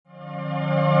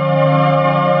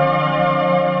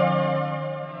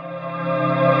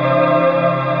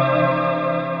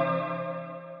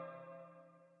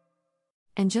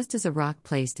just as a rock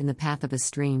placed in the path of a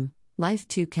stream, life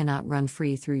too cannot run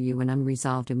free through you when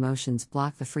unresolved emotions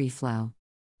block the free flow.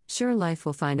 Sure, life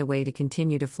will find a way to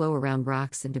continue to flow around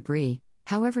rocks and debris,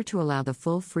 however, to allow the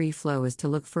full free flow is to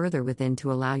look further within to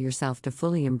allow yourself to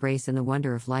fully embrace in the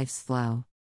wonder of life's flow.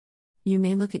 You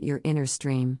may look at your inner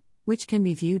stream, which can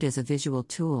be viewed as a visual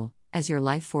tool, as your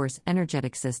life force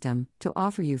energetic system, to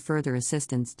offer you further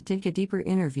assistance to take a deeper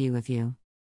inner view of you.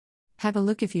 Have a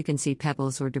look if you can see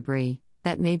pebbles or debris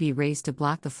that may be raised to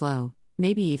block the flow,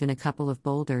 maybe even a couple of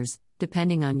boulders,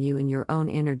 depending on you and your own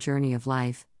inner journey of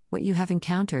life, what you have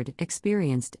encountered,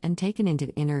 experienced, and taken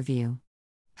into inner view.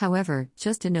 However,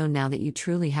 just to know now that you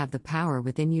truly have the power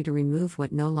within you to remove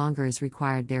what no longer is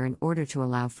required there in order to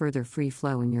allow further free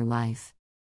flow in your life.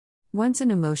 Once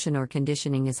an emotion or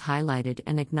conditioning is highlighted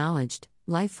and acknowledged,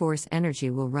 life force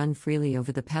energy will run freely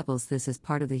over the pebbles. This is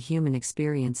part of the human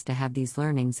experience to have these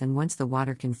learnings, and once the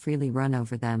water can freely run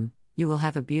over them, you will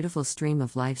have a beautiful stream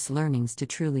of life's learnings to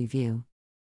truly view.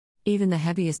 Even the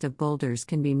heaviest of boulders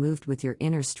can be moved with your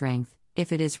inner strength,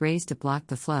 if it is raised to block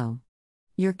the flow.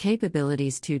 Your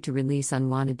capabilities too to release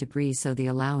unwanted debris, so the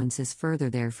allowance is further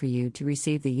there for you to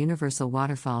receive the universal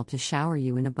waterfall to shower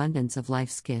you in abundance of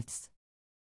life's gifts.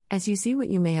 As you see what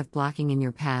you may have blocking in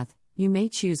your path, you may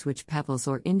choose which pebbles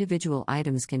or individual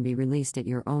items can be released at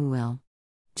your own will.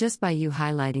 Just by you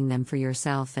highlighting them for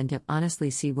yourself and to honestly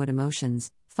see what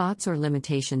emotions, thoughts or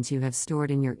limitations you have stored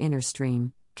in your inner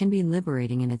stream, can be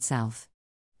liberating in itself.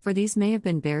 For these may have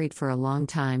been buried for a long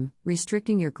time,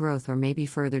 restricting your growth or maybe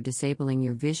further disabling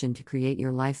your vision to create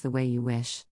your life the way you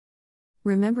wish.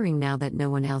 Remembering now that no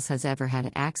one else has ever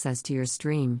had access to your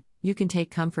stream, you can take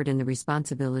comfort in the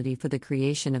responsibility for the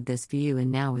creation of this view,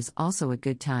 and now is also a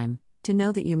good time to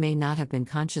know that you may not have been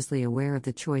consciously aware of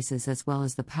the choices as well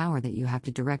as the power that you have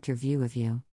to direct your view of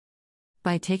you.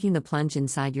 By taking the plunge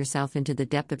inside yourself into the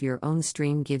depth of your own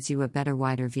stream gives you a better,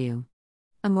 wider view.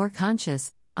 A more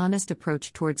conscious, honest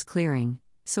approach towards clearing,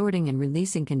 sorting and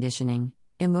releasing conditioning,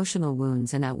 emotional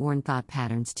wounds and outworn thought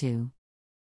patterns too.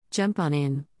 Jump on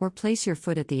in, or place your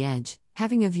foot at the edge,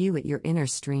 having a view at your inner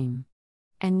stream.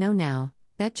 And know now,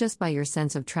 that just by your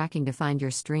sense of tracking to find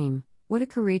your stream, what a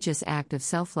courageous act of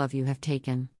self-love you have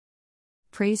taken.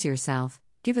 Praise yourself,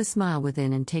 give a smile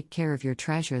within and take care of your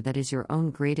treasure that is your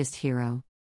own greatest hero.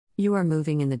 You are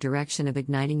moving in the direction of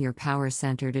igniting your power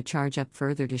center to charge up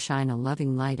further to shine a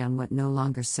loving light on what no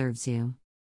longer serves you.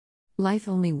 Life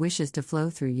only wishes to flow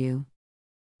through you.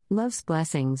 Love's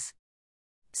blessings.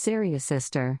 Saria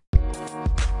Sister.